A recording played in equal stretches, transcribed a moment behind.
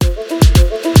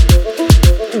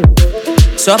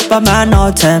up a man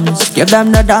all temps. Give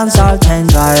them the dance all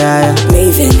things, yeah.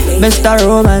 Mavin, Mr.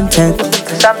 Romantic.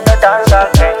 Cause I'm the dance all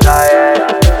things, yeah.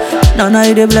 None of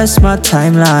you bless my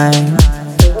timeline.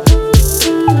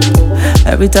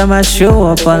 Every time I show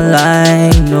up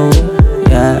online, no,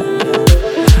 yeah.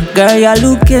 Girl, you're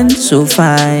looking so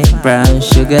fine, brown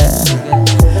sugar.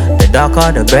 The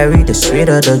darker the berry, the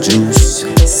sweeter the juice.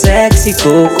 Sexy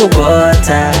cocoa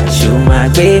butter, show my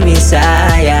baby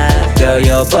sire. Girl,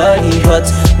 your body hot,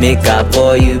 make up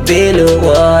for you below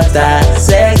water.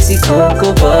 Sexy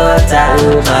cocoa butter,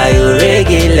 oh my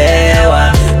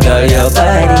regular. Girl, your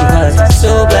body hot,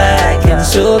 so black and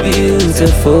so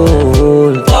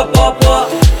beautiful. Pop, pop, pop.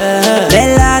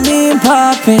 Melanin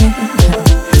popping,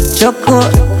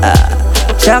 chocolate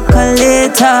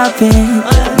topping.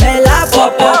 Mela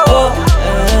pop, pop, pop.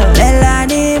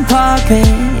 Melanin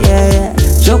popping, yeah.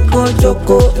 Chocolate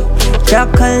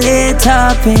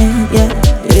topping, yeah.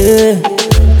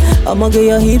 I'ma get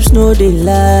your hips, no they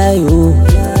lie, oh.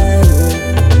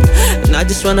 And I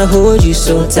just wanna hold you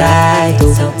so tight,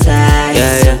 oh. So tight,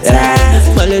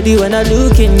 yeah. My lady, when I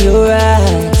look in your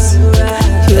eyes,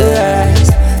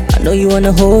 I know you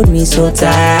wanna hold me so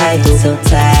tight, oh. So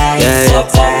tight, yeah.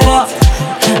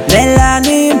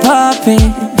 Melanin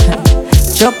popping,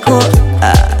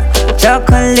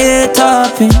 chocolate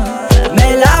topping.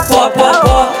 Mela pop, pop,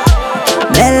 pop.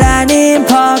 Melanin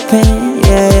popping,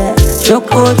 yeah.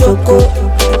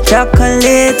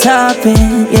 Chocolate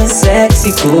topping, yeah.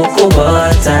 Sexy cocoa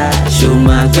butter, show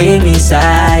my baby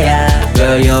sire.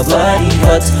 Girl, your body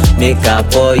hot, make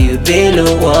up for you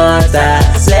below water.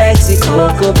 Sexy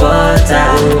cocoa butter,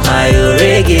 oh my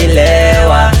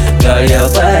regular. Girl, your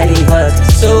body hot,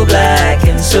 so black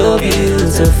and so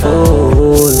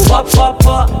beautiful. Pop, pop,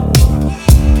 pop.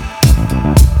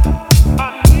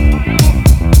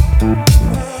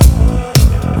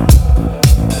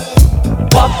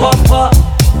 Pop, pop, pop.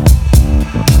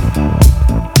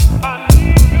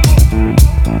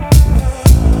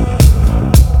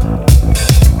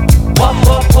 Pop,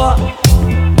 pop, pop.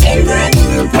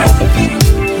 Melanin Popping.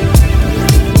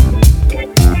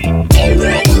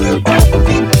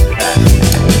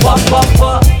 Pop, pop,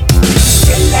 pop.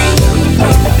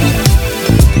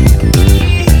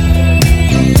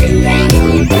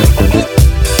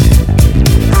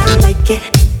 I like it.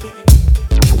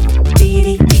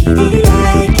 Beady,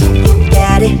 like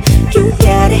it. You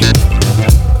got it.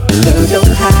 Girl,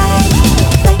 don't hide.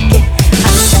 Like it, I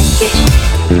like it.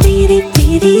 Beady,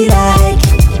 like